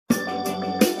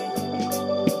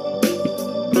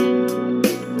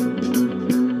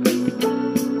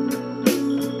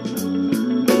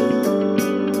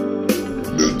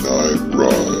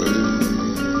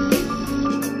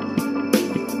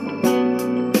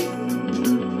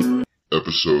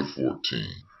Episode 14.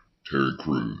 Terry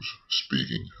Crews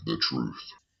speaking the truth.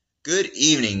 Good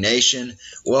evening, nation.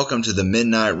 Welcome to the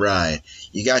Midnight Ride.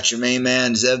 You got your main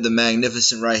man, Zeb the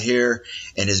Magnificent, right here,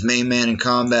 and his main man in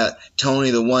combat, Tony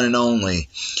the One and Only.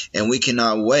 And we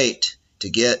cannot wait to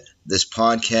get this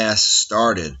podcast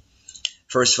started.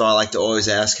 First of all, I like to always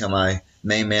ask how my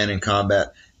main man in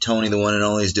combat, Tony the One and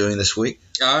Only, is doing this week.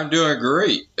 I'm doing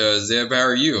great. Zeb, how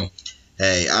are you?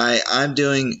 Hey, I'm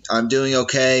doing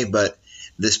okay, but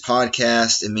this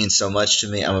podcast, it means so much to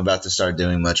me. I'm about to start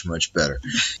doing much, much better.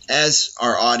 As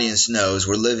our audience knows,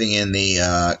 we're living in the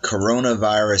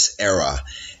coronavirus era,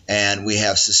 and we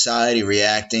have society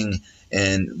reacting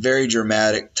in very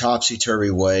dramatic,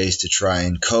 topsy-turvy ways to try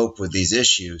and cope with these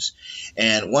issues.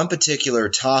 And one particular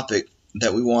topic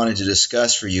that we wanted to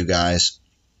discuss for you guys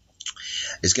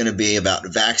is going to be about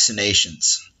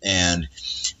vaccinations and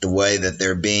the way that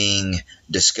they're being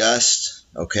discussed,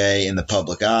 in the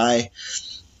public eye,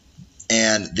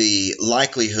 and the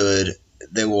likelihood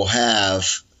they will have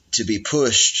to be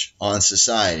pushed on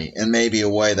society in maybe a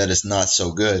way that is not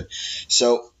so good.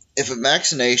 So if a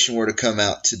vaccination were to come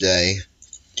out today,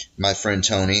 my friend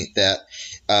Tony, that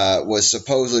was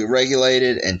supposedly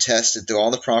regulated and tested through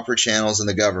all the proper channels in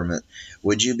the government,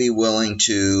 would you be willing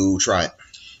to try it?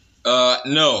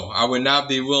 No, I would not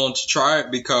be willing to try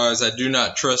it because I do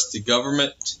not trust the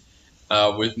government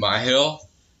with my health.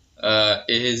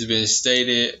 It has been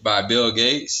stated by Bill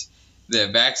Gates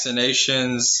that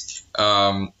vaccinations,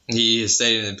 he has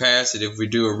stated in the past that if we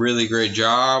do a really great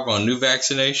job on new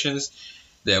vaccinations,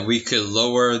 that we could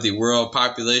lower the world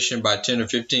population by 10 or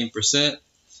 15%.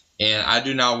 And I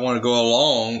do not want to go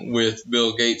along with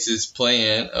Bill Gates'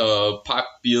 plan of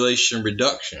population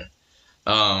reduction.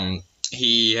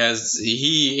 He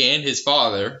and his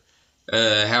father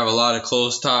have a lot of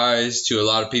close ties to a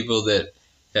lot of people that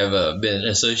have been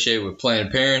associated with Planned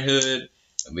Parenthood.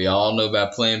 We all know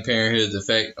about Planned Parenthood's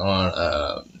effect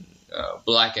on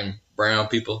black and brown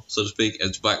people, so to speak,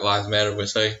 as Black Lives Matter would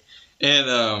say.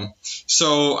 And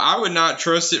so I would not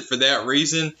trust it for that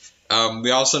reason.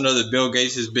 We also know that Bill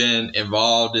Gates has been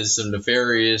involved in some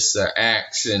nefarious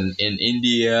acts in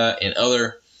India and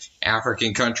other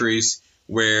African countries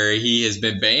where he has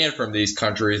been banned from these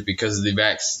countries because of the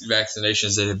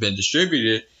vaccinations that have been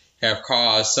distributed have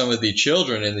caused some of the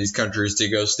children in these countries to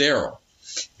go sterile.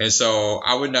 And so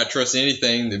I would not trust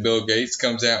anything that Bill Gates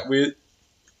comes out with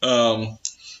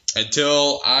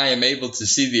until I am able to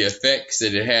see the effects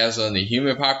that it has on the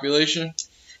human population,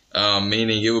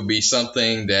 meaning it would be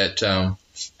something that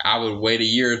I would wait a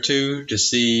year or two to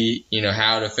see,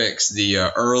 how it affects the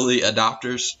early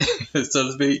adopters, so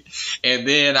to speak, and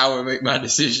then I would make my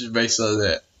decision based on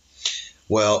that.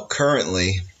 Well,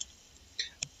 currently,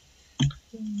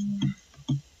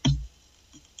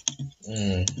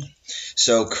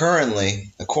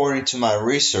 according to my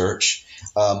research,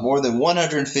 more than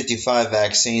 155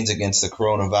 vaccines against the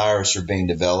coronavirus are being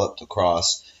developed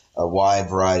across a wide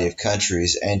variety of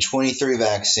countries, and 23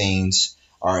 vaccines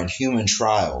are in human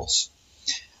trials.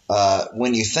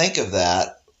 When you think of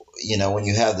that, when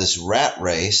you have this rat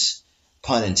race,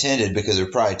 pun intended, because they're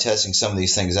probably testing some of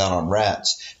these things out on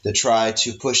rats, to try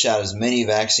to push out as many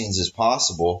vaccines as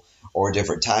possible, or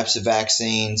different types of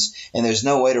vaccines, and there's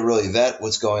no way to really vet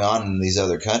what's going on in these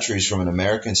other countries from an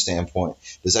American standpoint.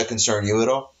 Does that concern you at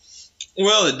all?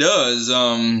 Well, it does,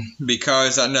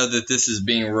 because I know that this is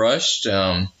being rushed.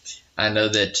 I know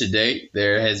that to date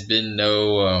there has been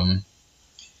no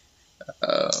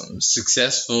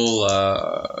successful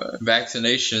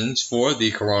vaccinations for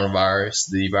the coronavirus,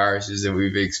 the viruses that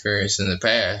we've experienced in the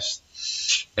past.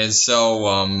 And so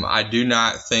I do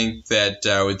not think that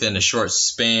within a short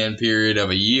span period of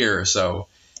a year or so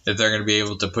that they're going to be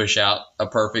able to push out a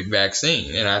perfect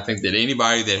vaccine. And I think that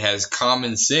anybody that has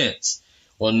common sense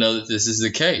will know that this is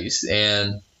the case.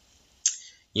 And,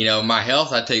 my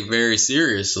health I take very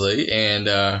seriously. And,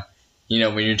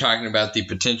 when you're talking about the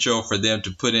potential for them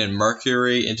to put in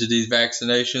mercury into these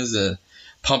vaccinations and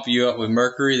pump you up with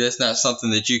mercury, that's not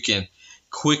something that you can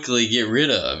quickly get rid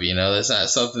of. That's not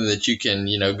something that you can,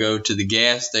 go to the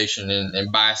gas station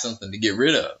and buy something to get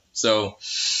rid of. So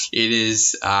it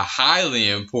is highly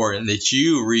important that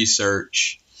you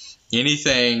research any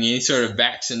sort of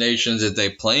vaccinations that they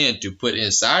plan to put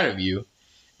inside of you,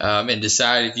 and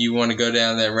decide if you want to go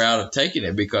down that route of taking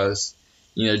it, because,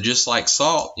 just like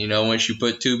salt, once you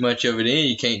put too much of it in,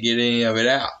 you can't get any of it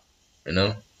out,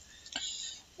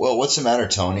 Well, what's the matter,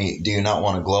 Tony? Do you not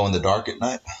want to glow in the dark at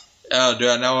night? Do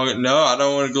I know? No, I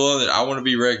don't want to glow in it. I want to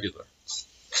be regular.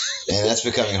 And that's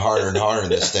becoming harder and harder in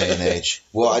this day and age.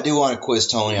 Well, I do want to quiz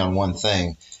Tony on one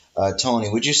thing. Tony,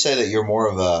 would you say that you're more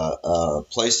of a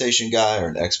PlayStation guy or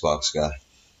an Xbox guy?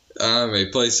 I'm a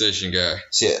PlayStation guy.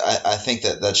 See, I think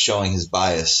that's showing his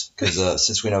bias because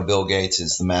since we know Bill Gates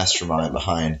is the mastermind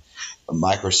behind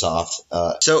Microsoft.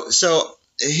 So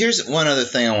here's one other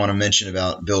thing I want to mention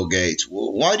about Bill Gates.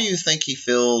 Why do you think he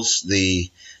feels the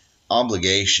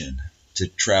obligation to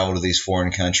travel to these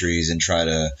foreign countries and try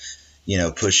to,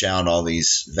 push out all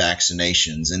these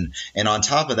vaccinations? And on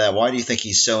top of that, why do you think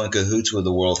he's so in cahoots with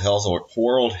the World Health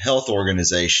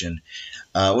Organization?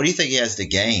 What do you think he has to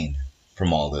gain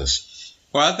from all this?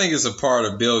 Well, I think it's a part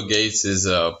of Bill Gates'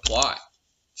 plot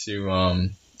to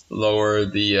lower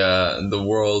the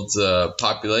world's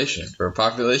population for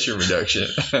population reduction.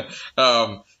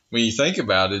 When you think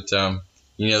about it,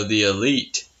 the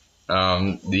elite,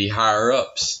 the higher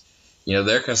ups,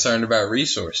 they're concerned about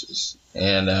resources,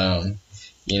 and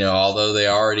although they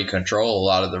already control a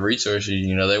lot of the resources,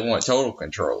 they want total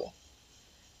control,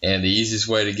 and the easiest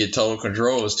way to get total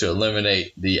control is to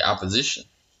eliminate the opposition.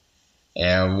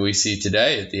 And we see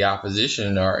today that the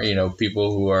opposition are,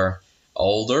 people who are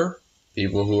older,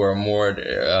 people who are more,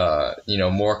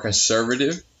 more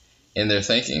conservative in their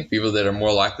thinking, people that are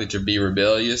more likely to be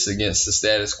rebellious against the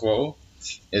status quo.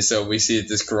 And so we see that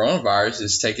this coronavirus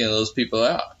is taking those people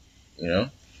out,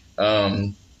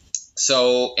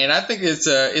 So, and I think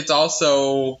it's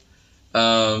also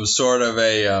sort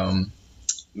of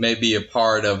maybe a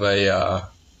part of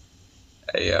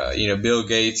Bill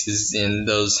Gates is in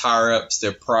those higher ups,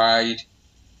 their pride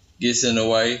gets in the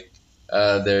way,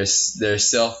 their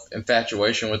self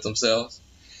infatuation with themselves.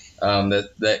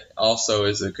 That also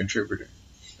is a contributor.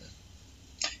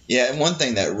 Yeah, and one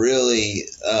thing that really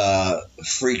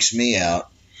freaks me out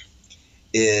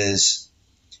is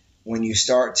when you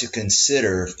start to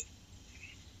consider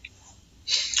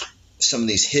some of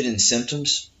these hidden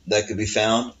symptoms that could be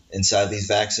found inside these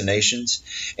vaccinations.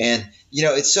 And,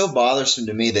 it's so bothersome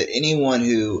to me that anyone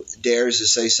who dares to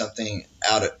say something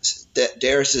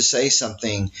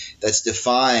that's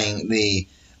defying the,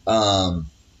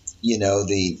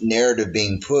 the narrative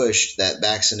being pushed that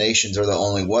vaccinations are the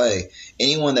only way,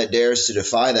 anyone that dares to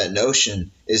defy that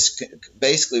notion is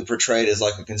basically portrayed as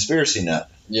like a conspiracy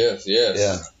nut. Yes.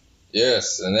 Yeah.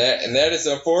 Yes, and that is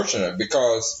unfortunate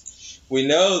because we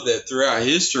know that throughout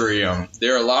history,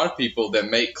 there are a lot of people that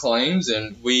make claims,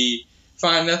 and we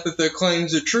find out that their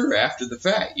claims are true after the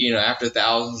fact. After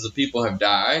thousands of people have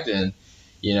died, and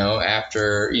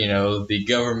after the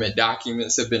government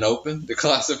documents have been opened, the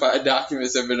classified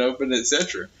documents have been opened,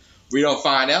 etc. We don't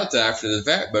find out till after the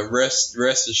fact, but rest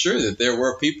assured that there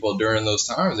were people during those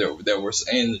times that were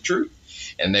saying the truth,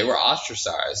 and they were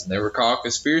ostracized, and they were called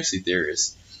conspiracy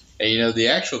theorists. And the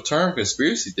actual term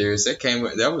conspiracy theorist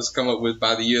that was come up with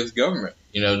by the U.S. government,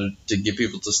 to get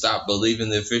people to stop believing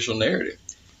the official narrative.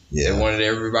 Yeah. They wanted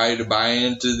everybody to buy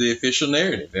into the official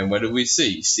narrative. And what did we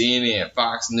see? CNN,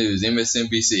 Fox News,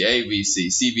 MSNBC, ABC,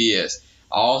 CBS,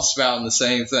 all spouting the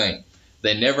same thing.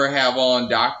 They never have on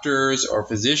doctors or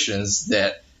physicians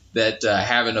that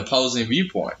have an opposing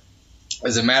viewpoint.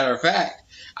 As a matter of fact,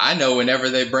 I know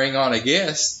whenever they bring on a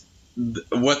guest,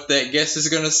 what that guest is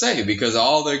going to say, because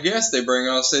all their guests they bring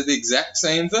on say the exact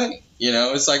same thing.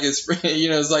 It's like it's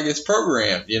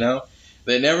programmed.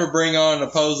 They never bring on an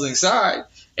opposing side,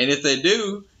 and if they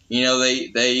do,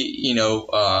 they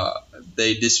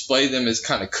display them as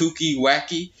kind of kooky,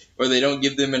 wacky, or they don't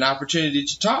give them an opportunity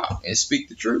to talk and speak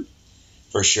the truth.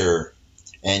 For sure.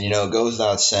 And it goes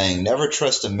without saying, never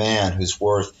trust a man who's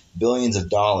worth billions of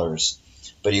dollars,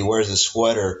 but he wears a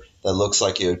sweater that looks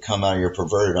like it would come out of your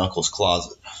perverted uncle's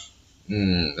closet.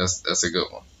 That's a good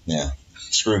one. Yeah.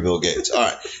 Screw Bill Gates. All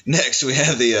right. Next, we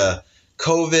have the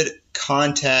COVID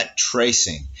contact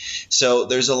tracing. So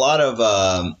there's a lot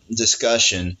of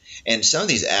discussion, and some of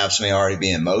these apps may already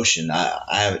be in motion. I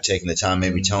haven't taken the time.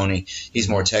 Maybe Tony, he's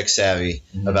more tech savvy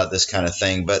about this kind of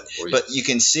thing. But you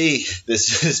can see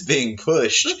this is being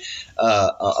pushed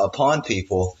upon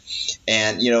people,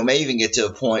 and may even get to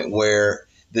a point where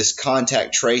this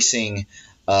contact tracing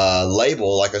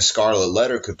label, like a scarlet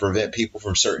letter, could prevent people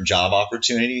from certain job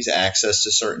opportunities, access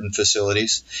to certain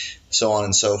facilities, so on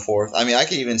and so forth. I mean, I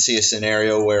could even see a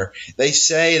scenario where they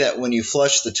say that when you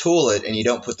flush the toilet and you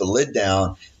don't put the lid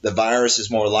down, the virus is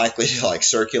more likely to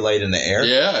circulate in the air.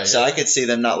 Yeah. So I could see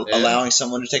them not allowing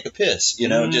someone to take a piss,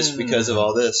 just because of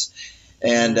all this.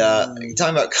 And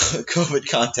talking about COVID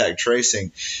contact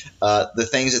tracing, the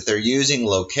things that they're using,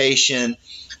 location,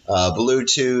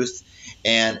 Bluetooth,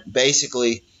 and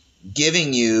basically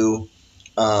giving you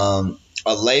a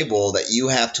label that you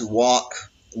have to walk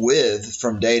with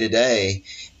from day to day,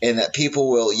 and that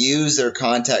people will use their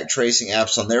contact tracing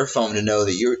apps on their phone to know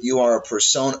that you are a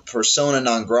persona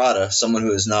non grata, someone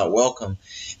who is not welcome,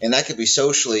 and that could be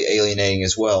socially alienating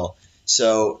as well.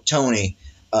 So, Tony,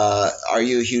 are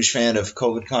you a huge fan of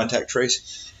COVID contact tracing?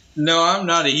 No, I'm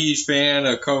not a huge fan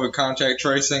of COVID contact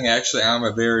tracing. Actually, I'm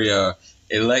a very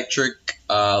electronic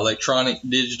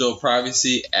digital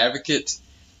privacy advocate.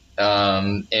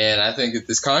 And I think that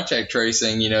this contact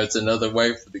tracing, it's another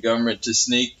way for the government to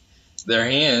sneak their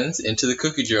hands into the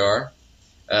cookie jar.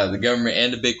 The government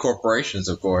and the big corporations,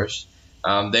 of course.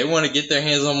 They want to get their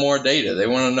hands on more data. They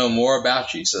want to know more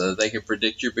about you so that they can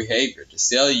predict your behavior, to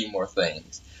sell you more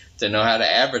things, to know how to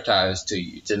advertise to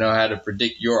you, to know how to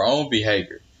predict your own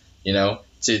behavior,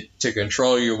 to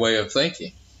control your way of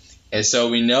thinking. And so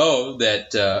we know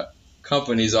that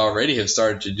companies already have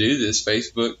started to do this.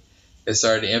 Facebook has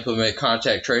started to implement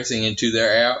contact tracing into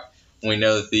their app. We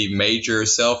know that the major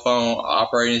cell phone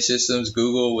operating systems,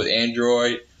 Google with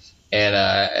Android and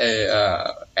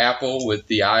Apple with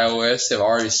the iOS, have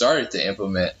already started to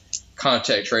implement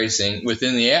contact tracing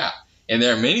within the app. And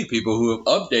there are many people who have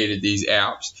updated these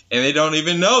apps and they don't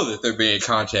even know that they're being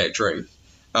contact traced.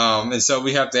 And so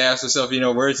we have to ask ourselves,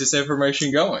 where is this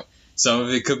information going? Some of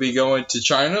it could be going to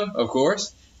China, of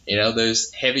course.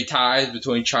 There's heavy ties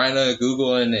between China,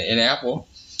 Google, and Apple.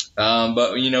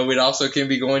 But, it also can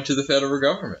be going to the federal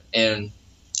government. And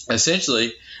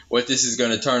essentially what this is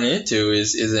going to turn into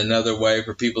is another way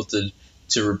for people to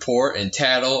report and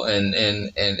tattle and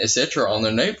et cetera on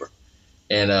their neighbor.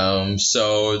 And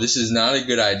so this is not a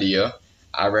good idea.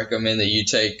 I recommend that you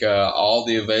take all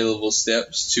the available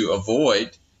steps to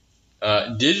avoid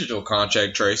digital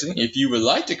contact tracing. If you would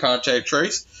like to contact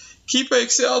trace, keep an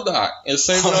Excel doc and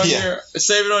save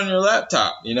it on your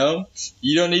laptop. You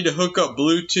don't need to hook up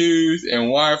Bluetooth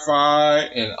and Wi-Fi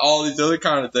and all these other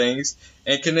kind of things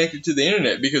and connect it to the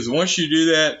internet, because once you do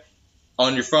that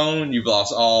on your phone, you've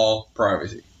lost all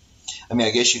privacy. I mean,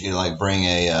 I guess you could bring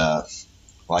a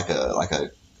like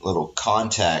a little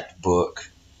contact book,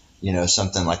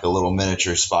 something like a little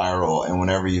miniature spiral, and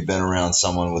whenever you've been around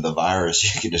someone with a virus,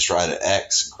 you can just write an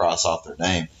X and cross off their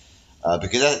name,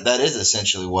 because that is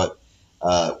essentially what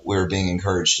we're being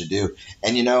encouraged to do.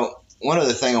 And one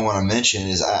other thing I want to mention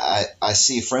is I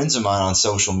see friends of mine on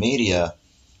social media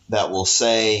that will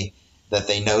say that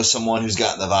they know someone who's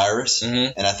gotten the virus,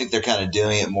 and I think they're kind of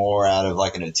doing it more out of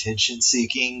an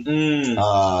attention-seeking,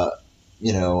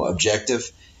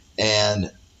 objective.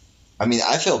 And I mean,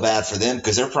 I feel bad for them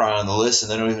because they're probably on the list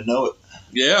and they don't even know it.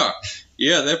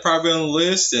 Yeah, they're probably on the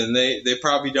list and they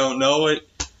probably don't know it.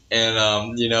 And,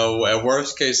 at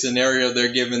worst case scenario,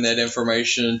 they're giving that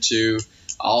information to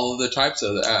all of the types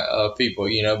of people,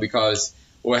 because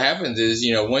what happens is,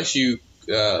 once you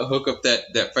hook up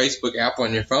that Facebook app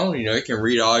on your phone, it can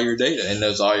read all your data. It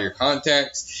knows all your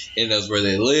contacts. It knows where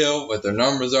they live, what their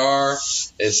numbers are,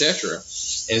 etc.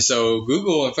 And so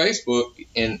Google and Facebook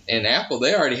and Apple,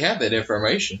 they already have that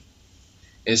information.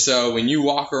 And so when you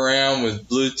walk around with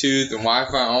Bluetooth and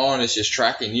Wi-Fi on, it's just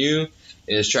tracking you.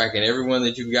 And it's tracking everyone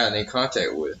that you've gotten in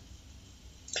contact with.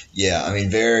 Yeah, I mean,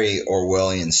 very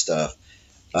Orwellian stuff.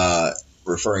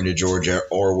 Referring to George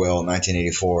Orwell,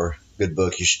 1984. Good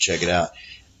book. You should check it out.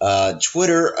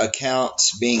 Twitter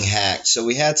accounts being hacked. So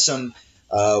we had some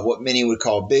what many would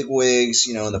call bigwigs,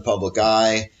 in the public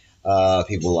eye.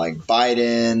 People like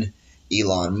Biden,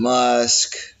 Elon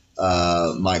Musk,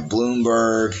 Mike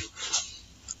Bloomberg,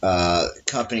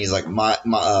 companies like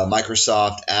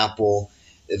Microsoft, Apple.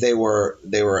 They were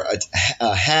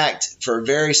hacked for a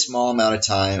very small amount of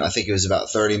time. I think it was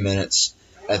about 30 minutes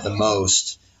at the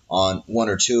most on one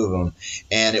or two of them.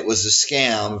 And it was a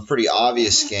scam, a pretty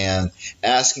obvious scam,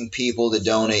 asking people to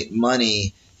donate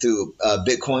money through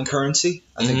Bitcoin currency,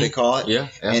 I think they call it. Yeah.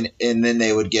 And then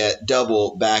they would get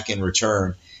double back in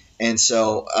return. And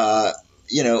so,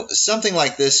 something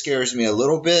like this scares me a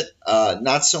little bit.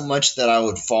 Not so much that I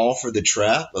would fall for the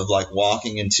trap of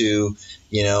walking into,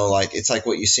 it's like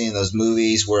what you see in those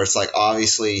movies where it's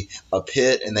obviously a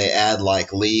pit and they add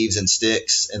leaves and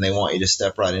sticks and they want you to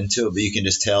step right into it, but you can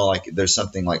just tell there's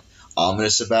something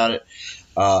ominous about it.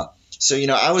 So,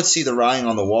 I would see the writing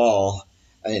on the wall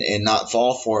and not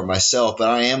fall for it myself, but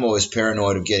I am always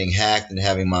paranoid of getting hacked and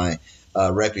having my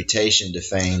reputation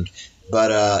defamed. But,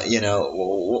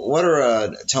 what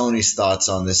are Tony's thoughts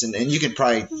on this? And you can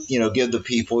probably, give the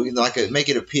people, make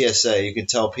it a PSA. You can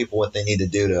tell people what they need to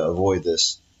do to avoid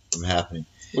this from happening.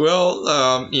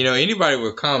 Well, anybody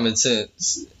with common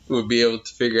sense would be able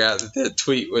to figure out that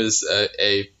tweet was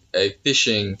a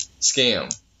phishing scam.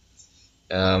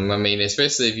 I mean,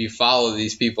 especially if you follow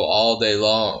these people all day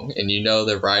long and you know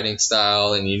their writing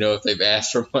style and you know if they've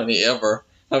asked for money ever.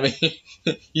 I mean,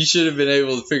 you should have been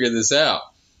able to figure this out.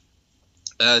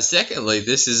 Secondly,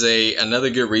 this is another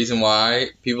good reason why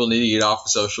people need to get off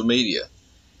of social media.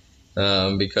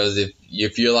 Because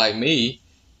if you're like me,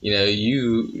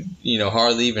 you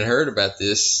hardly even heard about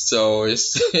this, so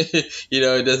it's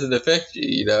it doesn't affect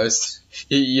you.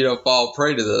 You don't fall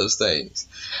prey to those things.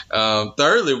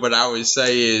 Thirdly, what I would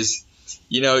say is,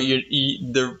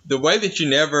 the way that you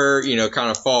never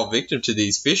kind of fall victim to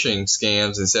these phishing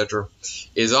scams, etc.,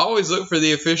 is always look for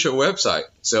the official website.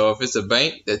 So if it's a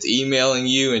bank that's emailing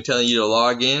you and telling you to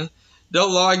log in,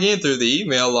 don't log in through the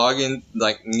email. Log in,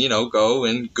 go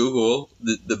and Google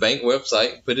the bank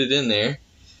website, put it in there,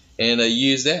 and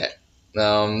use that.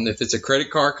 If it's a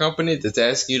credit card company that's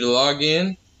asking you to log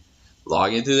in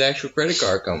through the actual credit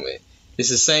card company. It's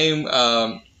the same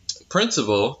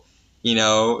principle,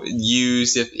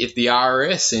 used if the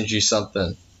IRS sends you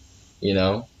something,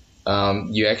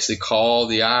 you actually call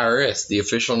the IRS, the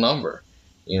official number.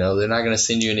 They're not going to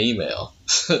send you an email.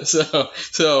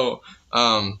 So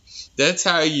that's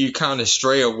how you kind of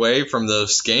stray away from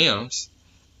those scams.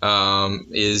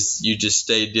 Is you just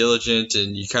stay diligent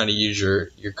and you kind of use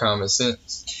your common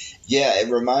sense. Yeah, it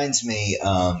reminds me,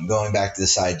 going back to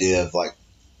this idea of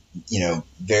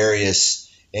various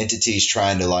entities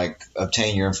trying to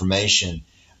obtain your information.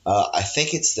 I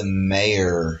think it's the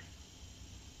mayor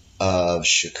of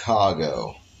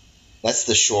Chicago. That's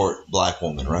the short black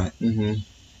woman, right? Mm-hmm.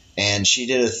 And she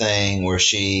did a thing where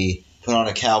she put on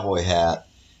a cowboy hat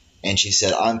and she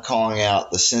said, "I'm calling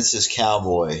out the census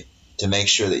cowboy to make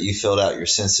sure that you filled out your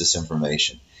census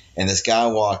information." And this guy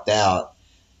walked out,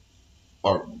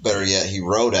 or better yet, he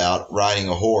rode out riding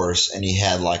a horse, and he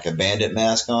had a bandit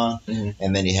mask on, mm-hmm.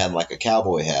 and then he had a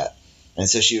cowboy hat. And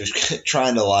so she was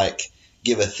trying to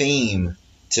give a theme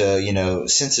to,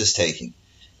 census taking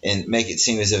and make it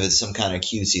seem as if it's some kind of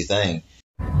cutesy thing.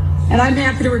 And I'm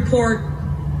happy to report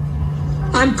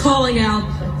I'm calling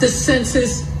out the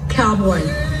census cowboy.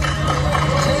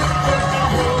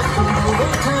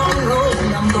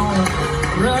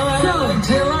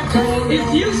 So,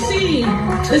 if you see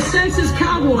the census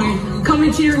cowboy come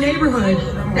into your neighborhood,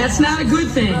 that's not a good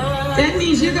thing. That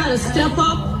means you got to step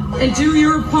up and do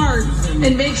your part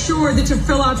and make sure that you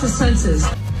fill out the census.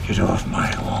 Get off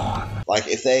my lawn.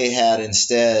 If they had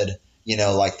instead,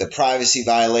 the privacy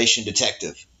violation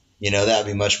detective, that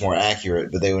would be much more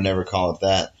accurate, but they would never call it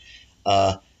that.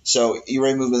 So you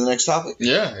ready to move to the next topic?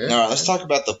 Yeah. All right, let's talk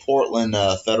about the Portland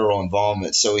federal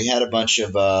involvement. So we had a bunch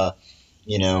of, I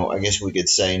guess we could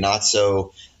say not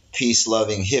so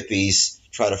peace-loving hippies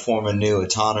try to form a new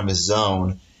autonomous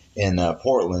zone in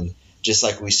Portland, just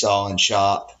like we saw in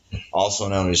CHOP, also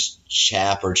known as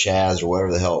CHAP or Chaz or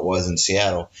whatever the hell it was in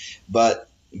Seattle. But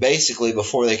basically,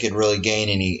 before they could really gain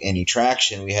any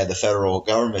traction, we had the federal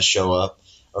government show up,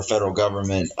 or federal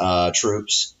government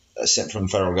troops sent from the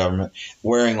federal government,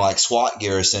 wearing SWAT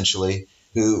gear essentially,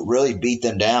 who really beat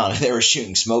them down. They were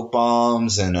shooting smoke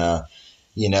bombs, and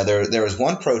there was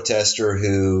one protester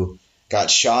who got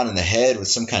shot in the head with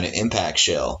some kind of impact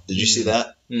shell. Did you see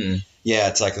that? Mm-hmm. Yeah,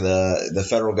 it's the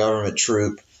federal government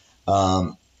troop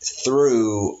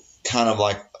threw kind of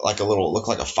like a little, looked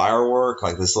like a firework,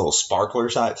 like this little sparkler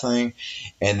type thing,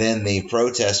 and then the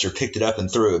protester picked it up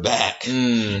and threw it back,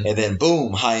 and then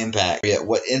boom, high impact. Yeah,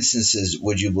 what instances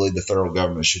would you believe the federal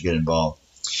government should get involved?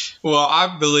 Well,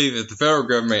 I believe that the federal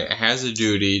government has a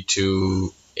duty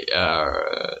to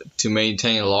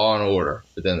maintain law and order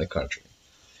within the country,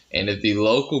 and if the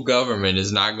local government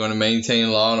is not going to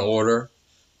maintain law and order,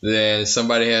 then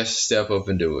somebody has to step up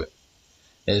and do it.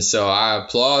 And so I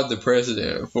applaud the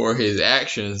president for his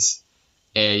actions.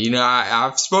 And,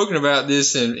 I've spoken about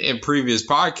this in previous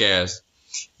podcasts,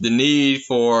 the need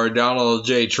for Donald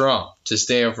J. Trump to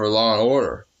stand for law and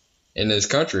order in this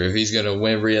country if he's going to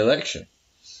win re-election.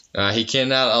 He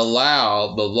cannot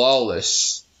allow the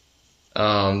lawless,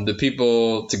 the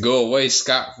people to go away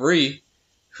scot-free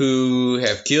who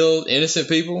have killed innocent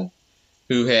people,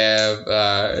 who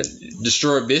have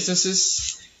destroyed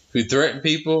businesses, who threaten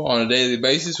people on a daily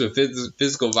basis with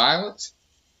physical violence.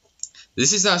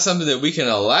 This is not something that we can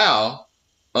allow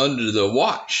under the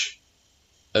watch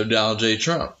of Donald J.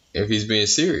 Trump if he's being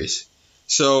serious.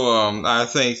 So I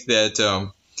think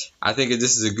that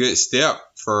this is a good step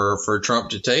for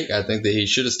Trump to take. I think that he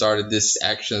should have started this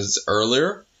actions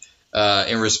earlier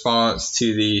in response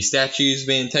to the statues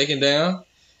being taken down.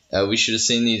 We should have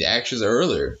seen these actions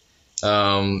earlier.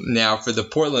 Now, for the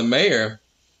Portland mayor,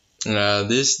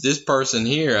 This person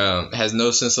here has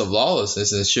no sense of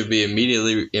lawlessness and should be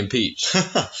immediately impeached.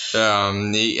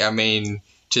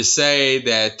 To say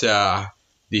that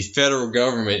the federal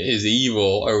government is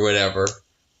evil or whatever,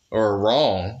 or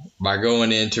wrong by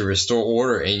going in to restore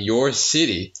order in your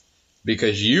city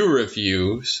because you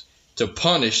refuse to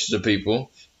punish the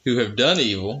people who have done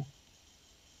evil,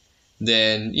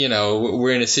 then,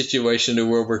 we're in a situation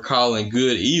where we're calling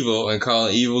good evil and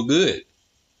calling evil good.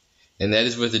 And that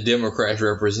is what the Democrats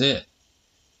represent.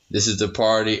 This is the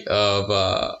party of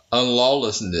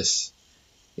unlawlessness,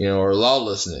 or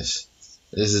lawlessness.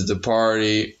 This is the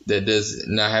party that does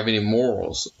not have any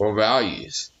morals or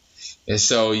values. And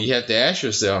so you have to ask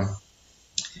yourself,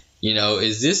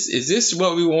 is this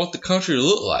what we want the country to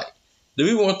look like? Do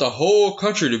we want the whole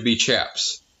country to be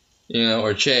chaps,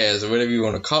 or Chaz, or whatever you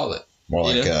want to call it? More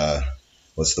like,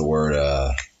 what's the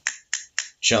word?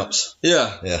 Chumps.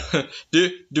 Yeah. Yeah.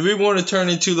 Do we want to turn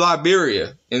into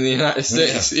Liberia in the United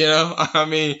States? Yeah.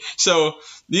 So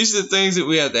these are the things that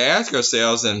we have to ask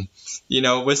ourselves. And,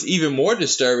 what's even more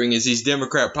disturbing is these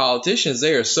Democrat politicians,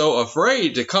 they are so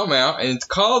afraid to come out and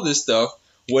call this stuff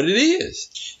what it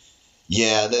is.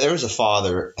 Yeah. There was a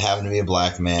father, happened to be a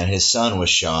black man. His son was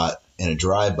shot in a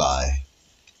drive-by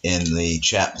in the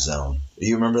Chap Zone. Do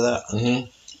you remember that? Mm-hmm.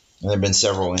 And there have been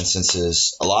several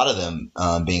instances, a lot of them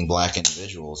being black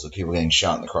individuals, of people getting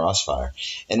shot in the crossfire.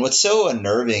 And what's so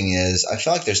unnerving is I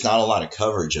feel like there's not a lot of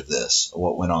coverage of this,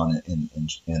 what went on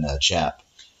in Chap.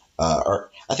 Or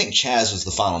I think Chaz was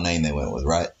the final name they went with,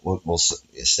 right? We'll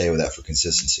stay with that for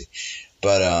consistency.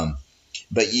 But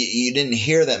you didn't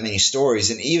hear that many stories.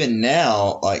 And even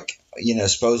now,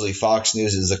 supposedly Fox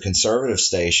News is a conservative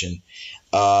station.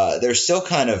 They're still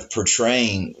kind of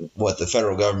portraying what the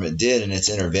federal government did and its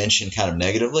intervention kind of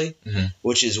negatively,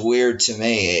 which is weird to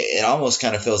me. It almost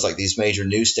kind of feels like these major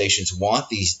news stations want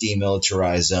these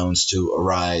demilitarized zones to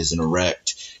arise and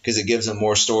erect because it gives them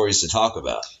more stories to talk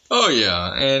about. Oh,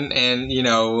 yeah. And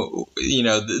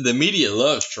the media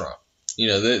loves Trump.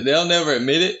 They'll never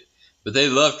admit it, but they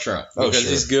love Trump because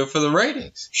it's good for the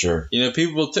ratings. Sure.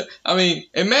 People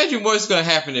imagine what's going to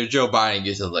happen if Joe Biden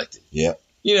gets elected. Yep.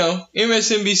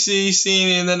 MSNBC,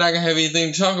 CNN, they're not going to have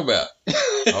anything to talk about.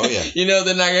 Oh, yeah.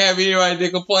 They're not going to have anybody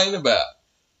to complain about.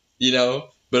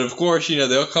 But of course,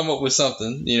 they'll come up with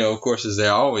something, of course, as they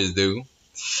always do.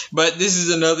 But this is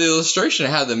another illustration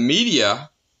of how the media,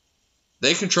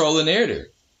 they control the narrative.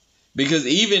 Because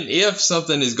even if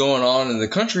something is going on in the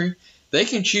country, they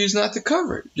can choose not to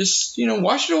cover it. Just,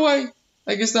 wash it away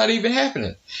like it's not even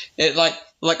happening. It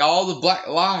like all the black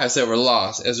lives that were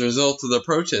lost as a result of the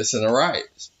protests and the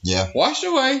riots. Yeah. Washed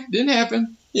away. Didn't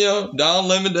happen. Don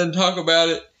Lemon doesn't talk about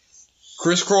it.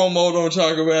 Chris Cuomo don't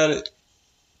talk about it.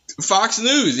 Fox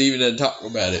News even doesn't talk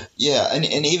about it. Yeah, and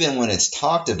even when it's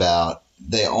talked about,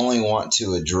 they only want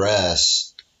to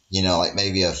address, like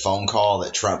maybe a phone call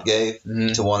that Trump gave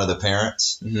to one of the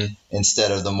parents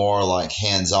instead of the more like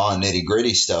hands-on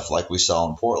nitty-gritty stuff like we saw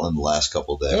in Portland the last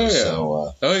couple of days.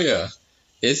 Oh, yeah.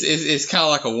 It's kind of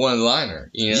like a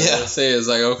one-liner, They'll say it's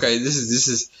like, okay, this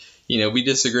is, we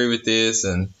disagree with this,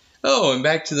 and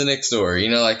back to the next story,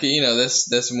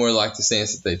 that's more like the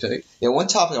stance that they take. Yeah, one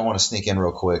topic I want to sneak in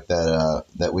real quick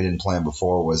that we didn't plan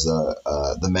before was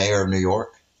the mayor of New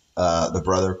York, the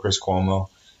brother Chris Cuomo,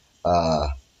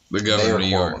 the governor of New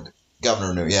York. Governor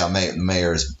of New York, yeah,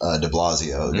 mayor is De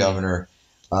Blasio, the governor.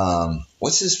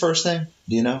 What's his first name?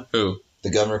 Do you know? Who? The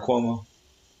governor Cuomo.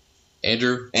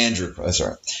 Andrew, that's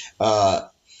right.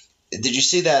 Did you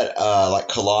see that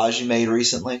collage he made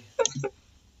recently?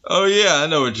 Oh yeah, I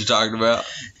know what you're talking about.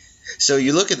 So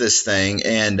you look at this thing,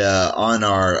 and on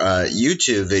our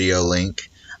YouTube video link,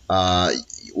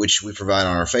 which we provide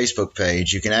on our Facebook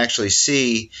page, you can actually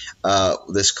see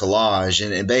this collage,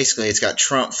 and basically it's got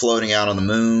Trump floating out on the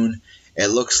moon. It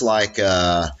looks like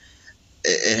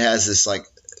it has this like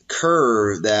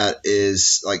curve that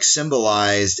is like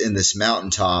symbolized in this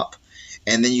mountaintop.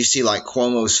 And then you see like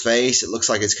Cuomo's face. It looks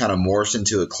like it's kind of morphed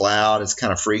into a cloud. It's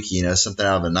kind of freaky, something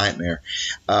out of a nightmare.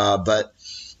 But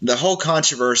the whole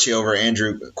controversy over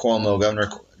Andrew Cuomo,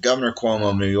 Governor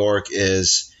Cuomo of New York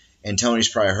is, and Tony's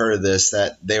probably heard of this,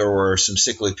 that there were some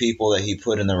sickly people that he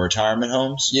put in the retirement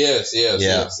homes. Yes.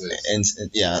 And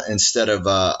instead of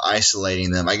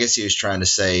isolating them, I guess he was trying to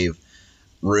save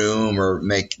room or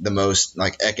make the most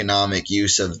like economic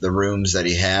use of the rooms that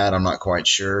he had. I'm not quite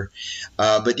sure.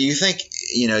 But do you think,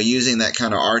 using that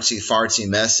kind of artsy-fartsy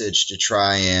message to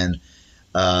try and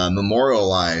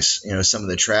memorialize, some of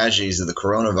the tragedies of the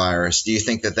coronavirus, do you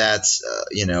think that that's,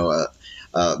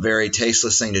 a very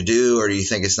tasteless thing to do, or do you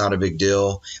think it's not a big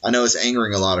deal? I know it's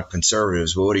angering a lot of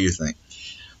conservatives, but what do you think?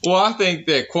 Well, I think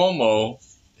that Cuomo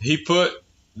he put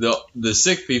the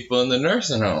sick people in the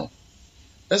nursing home.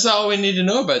 That's all we need to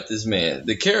know about this man,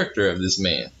 the character of this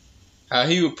man. How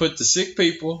he would put the sick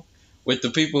people with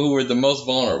the people who were the most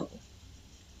vulnerable.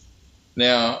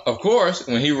 Now, of course,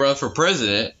 when he runs for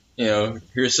president,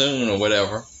 here soon or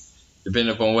whatever,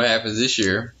 depending upon what happens this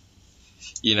year,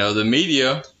 the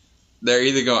media, they're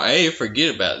either going to, A,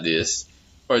 forget about this,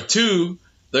 or 2,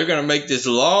 they're going to make this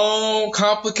long,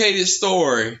 complicated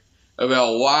story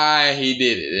about why he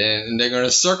did it. And they're going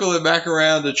to circle it back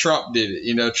around to Trump did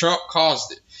it. Trump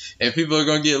caused it. And people are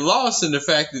going to get lost in the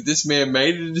fact that this man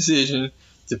made a decision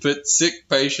to put sick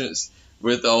patients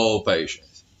with old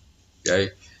patients.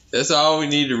 Okay? That's all we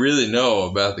need to really know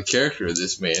about the character of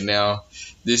this man. Now,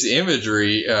 this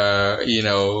imagery,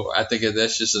 I think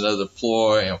that's just another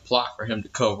ploy and plot for him to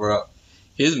cover up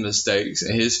his mistakes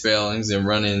and his failings in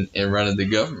running the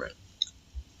government.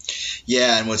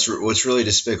 Yeah, and what's really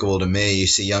despicable to me, you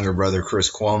see younger brother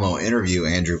Chris Cuomo interview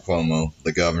Andrew Cuomo,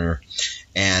 the governor,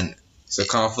 and it's a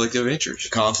conflict of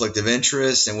interest. Conflict of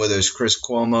interest, and whether it's Chris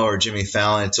Cuomo or Jimmy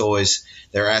Fallon, it's always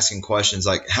they're asking questions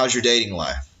like, "How's your dating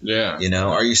life? Yeah,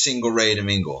 are you single, ready to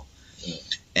mingle?" Yeah.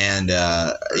 And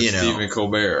Stephen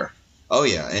Colbert. Oh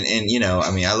yeah, and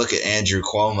I look at Andrew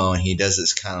Cuomo and he does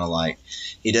this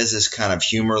kind of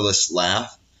humorless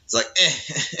laugh. It's like,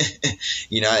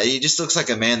 he just looks like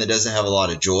a man that doesn't have a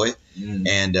lot of joy,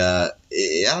 and I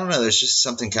don't know. There's just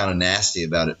something kind of nasty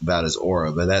about his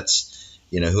aura, but that's.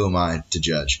 Who am I to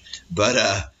judge? But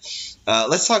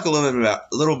let's talk a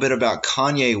little bit about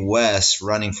Kanye West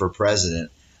running for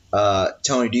president.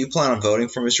 Tony, do you plan on voting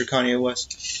for Mr. Kanye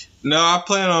West? No, I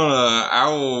plan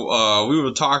on. We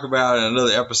will talk about in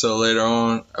another episode later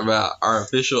on about our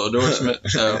official endorsement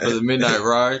for the Midnight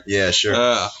Ride. Yeah, sure.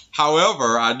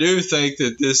 However, I do think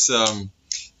that this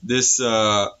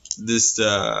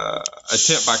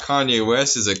attempt by Kanye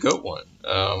West is a good one.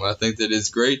 I think that it's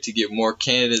great to get more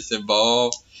candidates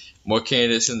involved, more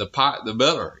candidates in the pot, the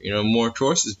better. More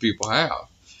choices people have.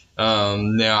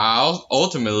 Now,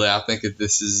 ultimately, I think that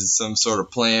this is some sort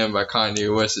of plan by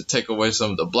Kanye West to take away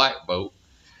some of the black vote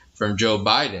from Joe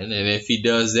Biden. And if he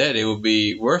does that, it will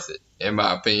be worth it, in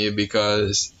my opinion,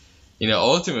 because,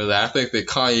 ultimately, I think that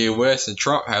Kanye West and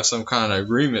Trump have some kind of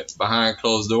agreement behind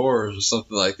closed doors or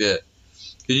something like that.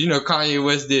 Because, Kanye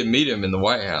West did meet him in the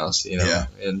White House, Yeah.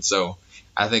 And so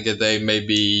I think that they may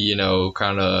be,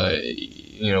 kind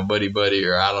of, buddy,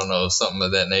 or I don't know, something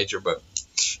of that nature. But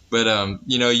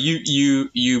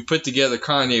you put together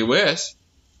Kanye West,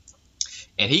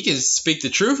 and he can speak the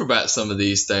truth about some of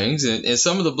these things, and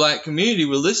some of the black community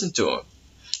will listen to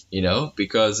him,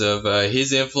 because of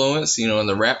his influence, in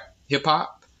the rap hip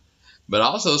hop, but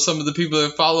also some of the people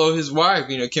that follow his wife,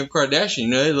 Kim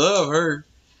Kardashian, they love her.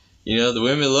 The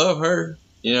women love her,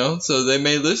 so they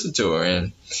may listen to her.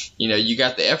 And, you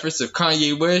got the efforts of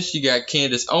Kanye West. You got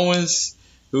Candace Owens,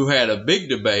 who had a big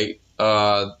debate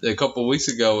a couple of weeks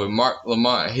ago with Mark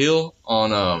Lamont Hill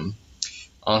on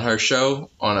her show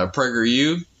on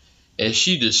PragerU, and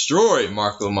she destroyed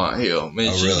Mark Lamont Hill. I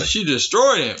mean, really? She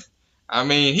destroyed him. I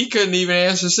mean, he couldn't even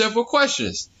answer simple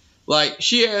questions. Like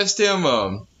she asked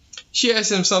him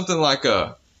something like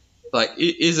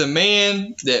is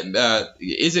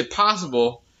it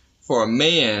possible for a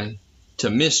man to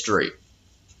menstruate,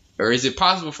 or is it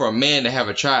possible for a man to have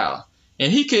a child?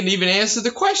 And he couldn't even answer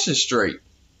the question straight.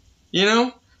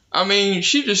 I mean,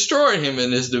 she destroyed him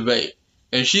in this debate,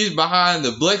 and she's behind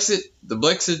the Blexit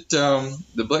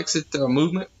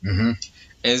movement,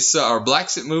 and so, or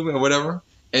Blaxit movement or whatever.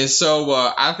 And so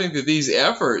I think that these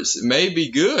efforts may be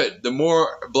good. The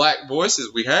more black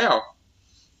voices we have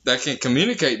that can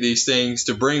communicate these things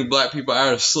to bring black people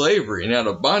out of slavery and out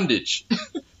of bondage,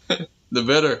 the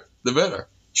better.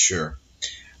 Sure.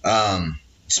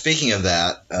 Speaking of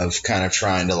that, of kind of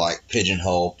trying to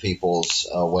pigeonhole people's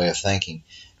way of thinking,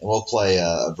 and we'll play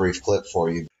a brief clip for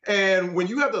you. And when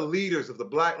you have the leaders of the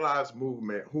Black Lives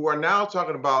Movement who are now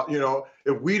talking about,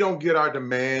 if we don't get our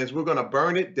demands, we're going to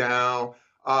burn it down.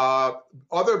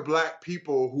 Other black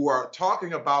people who are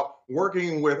talking about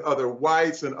working with other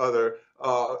whites and other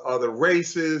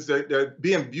races, they're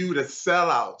being viewed as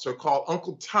sellouts or called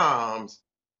Uncle Toms.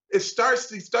 You start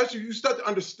to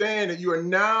understand that you are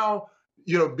now,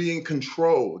 being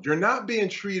controlled. You're not being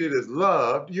treated as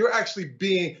loved. You're actually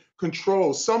being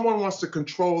controlled. Someone wants to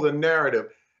control the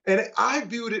narrative. And I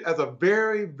viewed it as a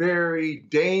very, very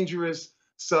dangerous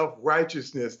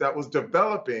self-righteousness that was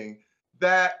developing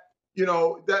that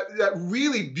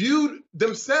really viewed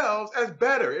themselves as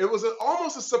better. It was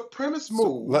almost a supremacist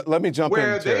move. Let me jump in,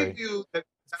 where Terry. they viewed that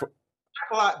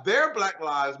their Black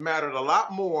lives mattered a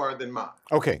lot more than mine.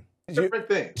 Okay. Different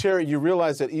thing. Terry, you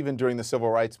realize that even during the civil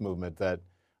rights movement that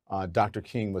Dr.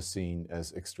 King was seen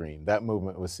as extreme. That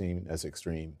movement was seen as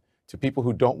extreme. To people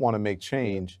who don't want to make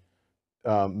change,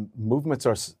 movements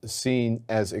are seen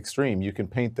as extreme. You can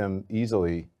paint them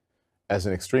easily as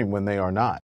an extreme when they are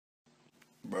not.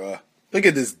 Bruh, look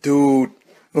at this dude.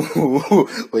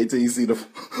 Wait till you see the.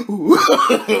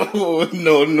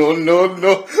 No, no, no,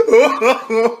 no.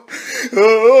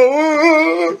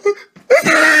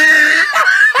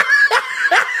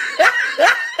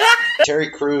 Terry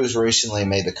Crews recently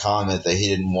made the comment that he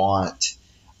didn't want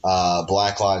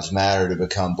Black Lives Matter to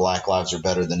become Black Lives Are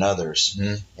Better Than Others.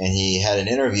 Mm-hmm. And he had an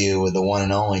interview with the one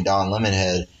and only Don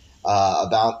Lemonhead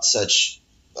about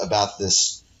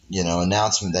this,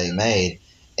 announcement they made.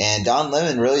 And Don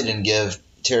Lemon really didn't give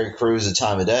Terry Crews the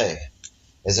time of day.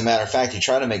 As a matter of fact, he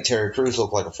tried to make Terry Crews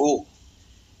look like a fool.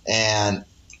 And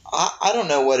I don't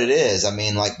know what it is. I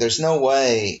mean, like, there's no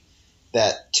way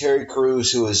that Terry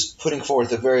Crews, who is putting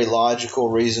forth a very logical,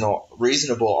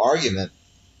 reasonable argument,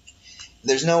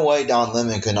 there's no way Don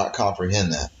Lemon could not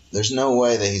comprehend that. There's no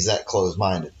way that he's that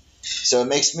closed-minded. So it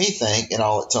makes me think, and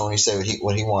I'll let Tony say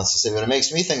what he wants to say, but it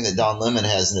makes me think that Don Lemon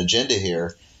has an agenda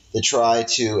here to try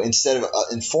to, instead of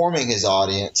informing his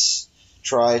audience,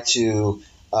 try to,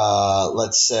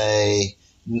 let's say,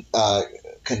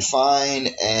 confine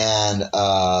and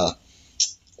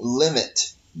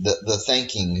limit the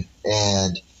thinking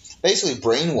and basically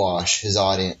brainwash his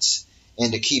audience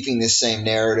into keeping this same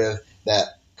narrative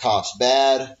that cops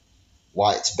bad,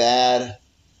 whites bad,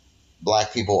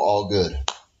 black people all good.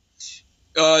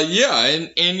 Yeah, and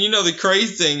the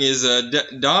crazy thing is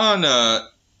Don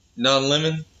Lemon. Don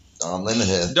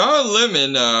Lemonhead. Don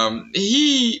Lemon,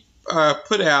 he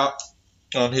put out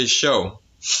on his show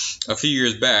a few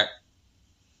years back.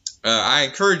 I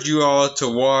encourage you all to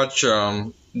watch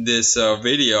this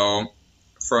video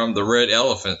from the Red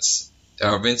Elephants,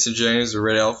 Vincent James, the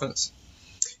Red Elephants.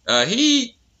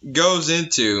 He goes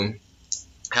into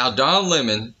how Don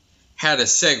Lemon had a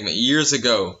segment years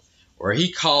ago where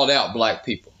he called out black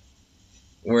people,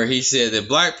 where he said that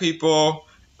black people,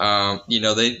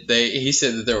 he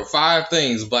said that there were 5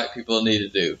 things black people need to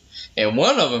do. And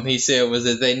one of them, he said, was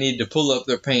that they need to pull up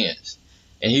their pants.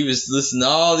 And he was listening to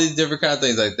all these different kind of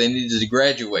things, like they needed to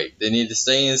graduate, they need to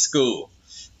stay in school,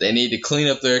 they need to clean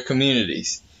up their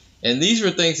communities. And these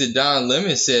were things that Don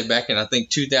Lemon said back in, I think,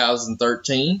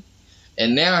 2013.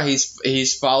 And now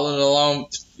he's following along,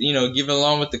 giving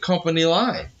along with the company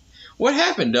line. What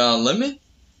happened, Don Lemon?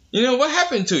 What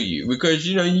happened to you? Because,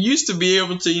 you used to be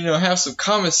able to, have some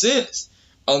common sense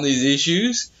on these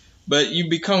issues, but you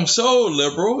become so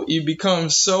liberal, you become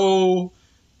so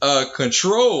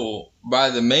controlled by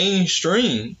the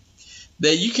mainstream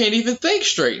that you can't even think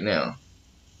straight now.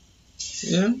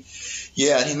 Yeah.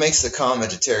 Yeah, and he makes the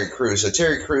comment to Terry Crews. So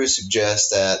Terry Crews suggests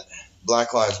that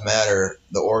Black Lives Matter,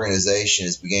 the organization,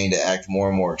 is beginning to act more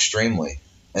and more extremely.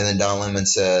 And then Don Lemon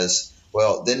says,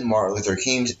 well, didn't Martin Luther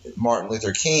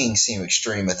King seem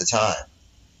extreme at the time,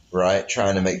 right?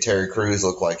 Trying to make Terry Crews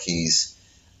look like he's,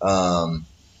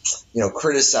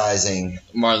 criticizing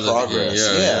Martin progress.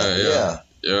 Luther King.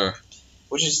 Yeah.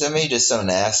 Which is, to me, just so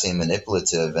nasty and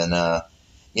manipulative. And,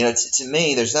 to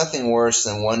me, there's nothing worse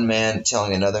than one man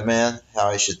telling another man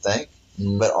how he should think,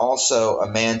 but also a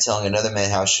man telling another man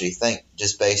how should he think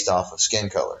just based off of skin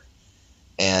color.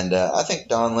 And I think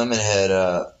Don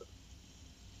Lemonhead,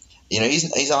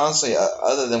 he's honestly,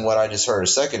 other than what I just heard a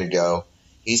second ago,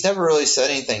 he's never really said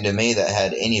anything to me that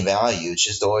had any value. It's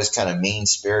just always kind of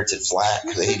mean-spirited flack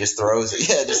that he just throws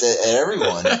at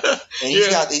everyone. And he's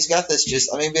got this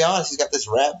be honest, he's got this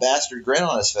rat bastard grin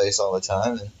on his face all the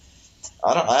time. And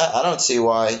I don't see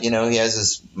why, he has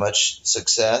as much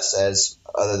success as,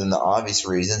 other than the obvious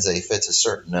reasons that he fits a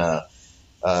certain,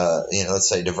 let's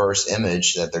say diverse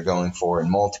image that they're going for in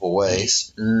multiple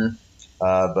ways. Mm.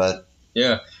 But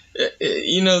yeah.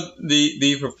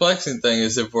 The perplexing thing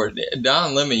is that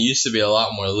Don Lemon used to be a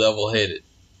lot more level-headed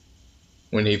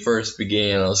when he first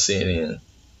began on CNN.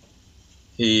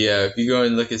 If you go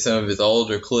and look at some of his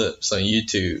older clips on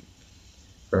YouTube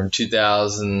from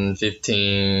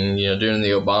 2015, during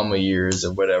the Obama years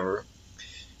or whatever,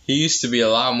 he used to be a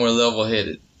lot more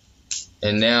level-headed.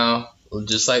 And now,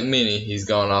 just like many, he's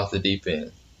gone off the deep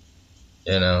end.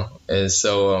 And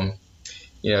so,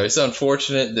 it's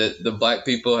unfortunate that the black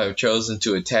people have chosen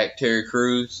to attack Terry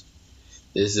Crews.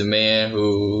 This is a man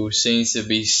who seems to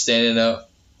be standing up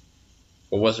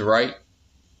for what's right,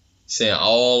 saying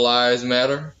all lives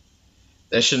matter.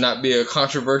 That should not be a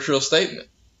controversial statement.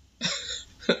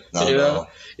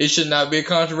 It should not be a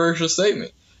controversial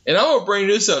statement. And I'm going to bring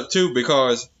this up too,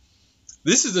 because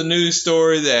this is a news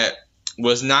story that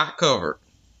was not covered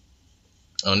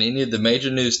on any of the major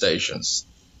news stations.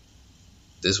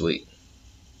 this week.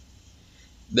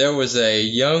 There was a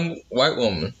young white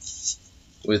woman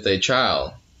with a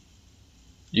child.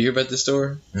 You hear about this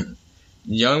story? Mm-mm.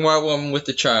 Young white woman with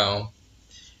a child,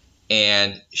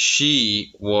 and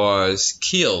she was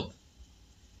killed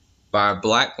by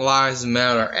Black Lives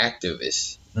Matter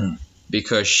activists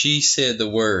because she said the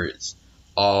words,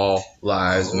 "All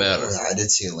lives matter." I did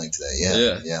see a link to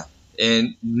that. Yeah.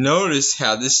 And notice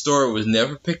how this story was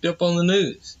never picked up on the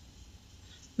news.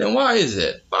 Now, why is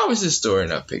that? Why was this story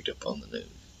not picked up on the news?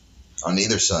 On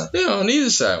either side. Yeah, on either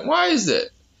side. Why is that?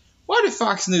 Why did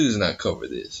Fox News not cover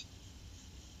this?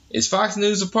 Is Fox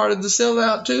News a part of the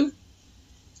sellout too?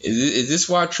 Is this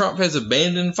why Trump has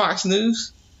abandoned Fox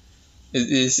News?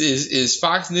 Is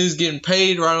Fox News getting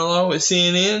paid right along with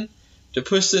CNN to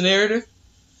push the narrative?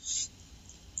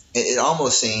 It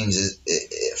almost seems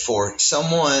for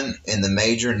someone in the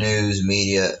major news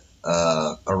media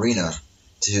arena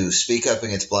to speak up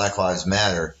against Black Lives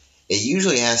Matter, it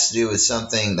usually has to do with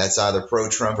something that's either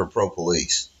pro-Trump or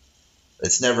pro-police.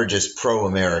 It's never just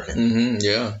pro-American. Mm-hmm,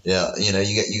 yeah. Yeah.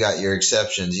 You got your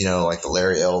exceptions. Like the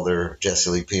Larry Elder, Jesse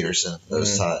Lee Peterson,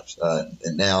 those types.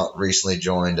 And now recently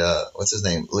joined what's his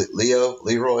name?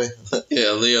 Leroy.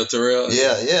 Yeah, Leo Terrell.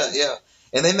 Yeah.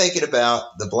 And they make it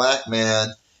about the black man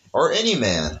or any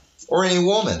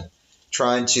woman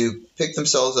trying to pick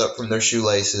themselves up from their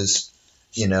shoelaces,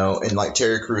 and like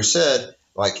Terry Crews said,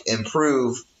 like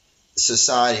improve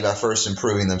society by first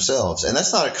improving themselves. And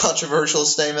that's not a controversial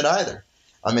statement either.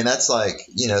 I mean, that's like,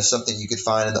 something you could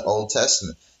find in the Old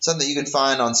Testament, something you can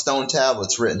find on stone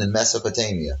tablets written in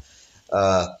Mesopotamia.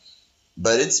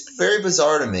 But it's very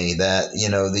bizarre to me that,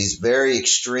 these very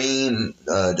extreme,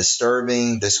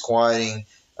 disturbing, disquieting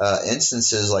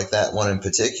instances like that one in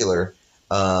particular,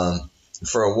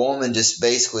 for a woman just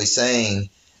basically saying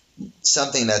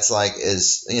something that's like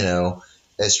as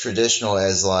traditional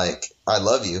as like, I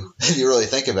love you, if you really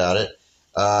think about it,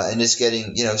 and just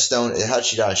getting, stoned. How'd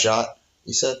she die? Shot,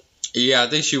 you said? Yeah, I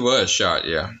think she was shot,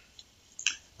 yeah.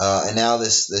 And now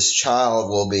this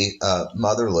child will be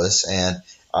motherless, and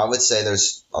I would say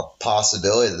there's a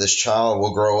possibility that this child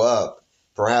will grow up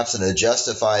perhaps in a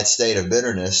justified state of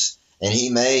bitterness, and he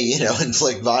may,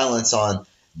 inflict violence on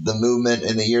the movement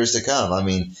in the years to come. I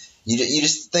mean, you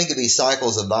just think of these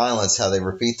cycles of violence, how they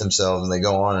repeat themselves and they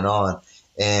go on.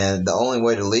 And the only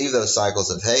way to leave those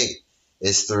cycles of hate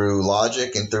is through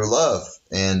logic and through love.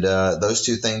 And those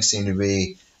two things seem to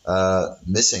be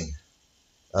missing,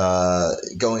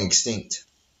 going extinct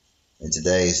in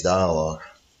today's dialogue.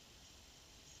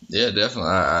 Yeah,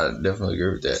 definitely. I definitely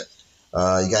agree with that.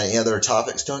 You got any other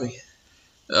topics, Tony?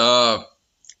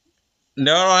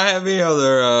 No, I don't have any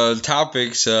other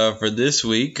topics for this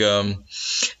week.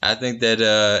 I think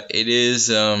that it is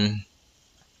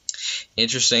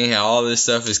interesting how all this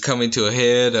stuff is coming to a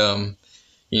head.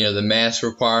 The mask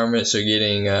requirements are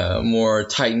getting more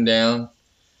tightened down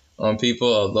on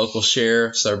people. Local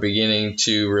sheriffs are beginning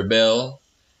to rebel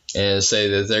and say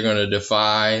that they're going to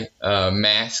defy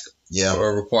mask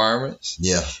requirements.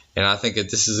 Yeah. And I think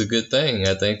that this is a good thing.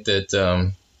 I think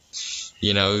that,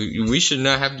 we should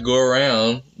not have to go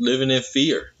around living in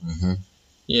fear.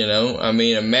 Mm-hmm. I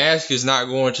mean, a mask is not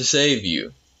going to save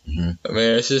you. Mm-hmm. I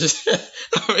mean, it's just,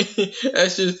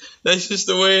 that's just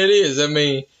the way it is. I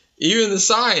mean, even the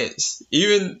science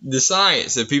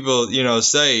that people,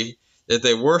 say that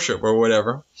they worship or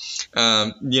whatever,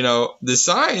 the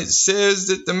science says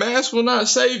that the mask will not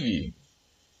save you,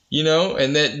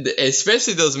 and that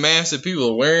especially those masks that people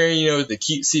are wearing, with the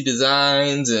cutesy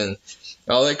designs and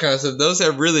all that kind of stuff, those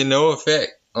have really no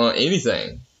effect on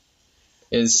anything.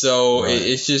 And so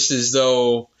it's just as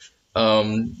though,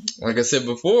 like I said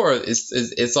before,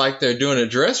 it's like they're doing a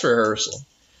dress rehearsal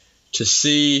to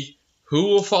see who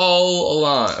will fall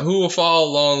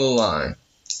along the line,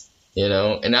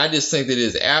 And I just think that it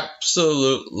is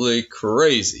absolutely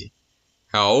crazy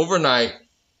how overnight,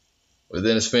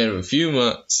 within a span of a few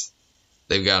months,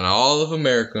 they've gotten all of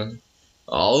America,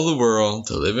 all of the world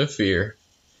to live in fear,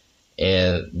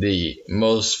 and the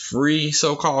most free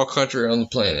so-called country on the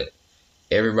planet,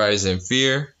 everybody's in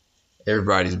fear,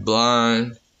 everybody's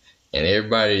blind, and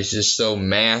everybody's just so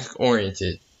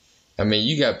mask-oriented. I mean,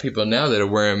 you got people now that are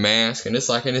wearing masks, and it's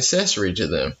like an accessory to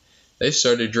them. They've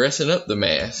started dressing up the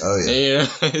mask. Oh, yeah.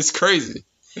 And, it's crazy.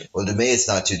 Well, to me, it's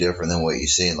not too different than what you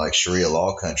see in, like, Sharia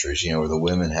law countries, where the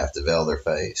women have to veil their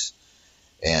face.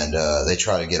 And they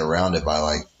try to get around it by,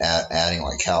 like, adding,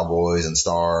 like, cowboys and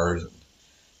stars,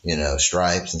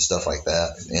 stripes and stuff like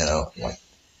that, like,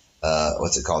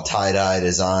 what's it called? Tie-dye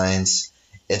designs.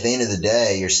 At the end of the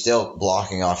day, you're still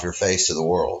blocking off your face to the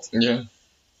world. Yeah.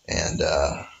 And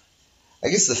I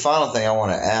guess the final thing I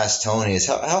want to ask Tony is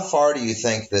how far do you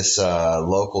think this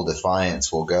local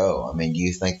defiance will go? I mean, do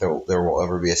you think there will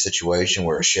ever be a situation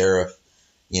where a sheriff,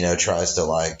 tries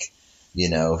to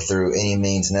through any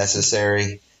means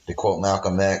necessary, to quote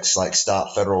Malcolm X,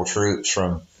 stop federal troops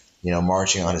from,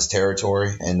 marching on his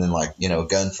territory, and then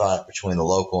gunfight between the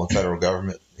local and federal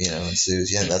government,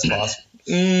 ensues? Yeah, that's possible.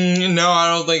 No,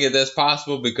 I don't think that's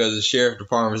possible because the sheriff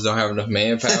departments don't have enough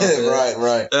manpower.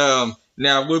 Right.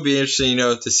 Now, it would be interesting,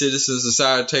 if the citizens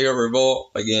decide to take a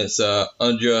revolt against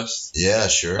unjust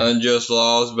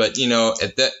laws. But,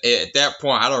 at that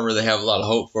point, I don't really have a lot of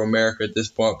hope for America at this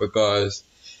point, because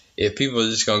if people are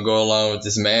just going to go along with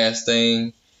this mass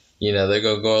thing, they're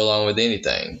going to go along with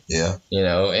anything. Yeah.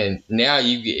 And now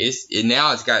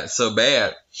it's gotten so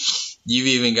bad, you've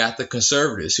even got the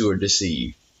conservatives who are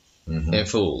deceived and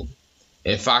fooled.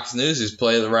 And Fox News is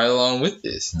playing right along with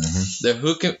this. They're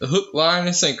hook, line,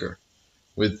 and sinker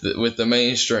with the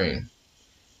mainstream.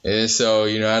 And so,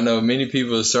 I know many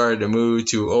people have started to move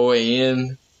to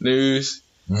OAN news.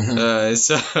 And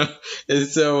so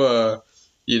I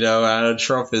know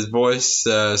Trump has voiced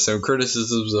some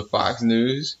criticisms of Fox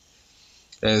News.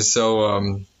 And so,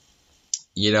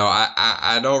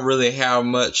 I don't really have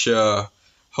much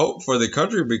hope for the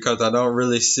country, because I don't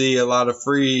really see a lot of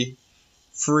free,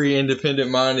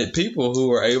 independent-minded people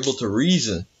who are able to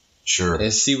reason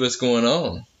and see what's going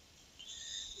on,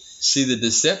 see the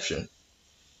deception,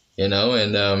 and I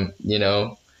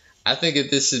think that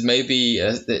this is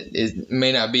it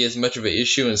may not be as much of an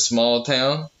issue in small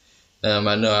town.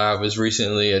 I know I was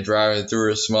recently driving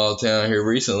through a small town here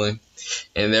recently,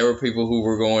 and there were people who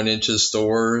were going into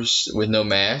stores with no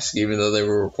mask, even though they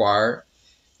were required.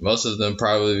 Most of them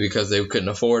probably because they couldn't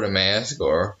afford a mask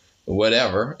or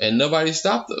whatever, and nobody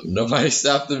stopped them.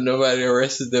 Nobody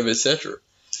arrested them, etc.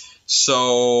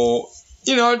 So,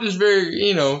 I'm just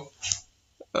very,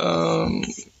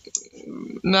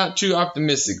 not too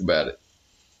optimistic about it.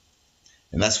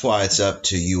 And that's why it's up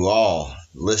to you all,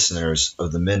 listeners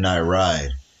of the Midnight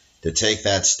Ride, to take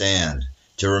that stand,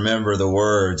 to remember the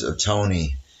words of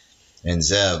Tony and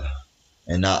Zeb,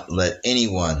 and not let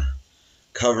anyone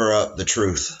cover up the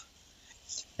truth.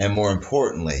 And more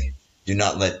importantly, do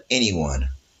not let anyone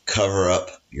cover up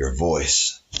your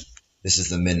voice. This is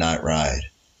the Midnight Ride,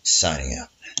 signing out.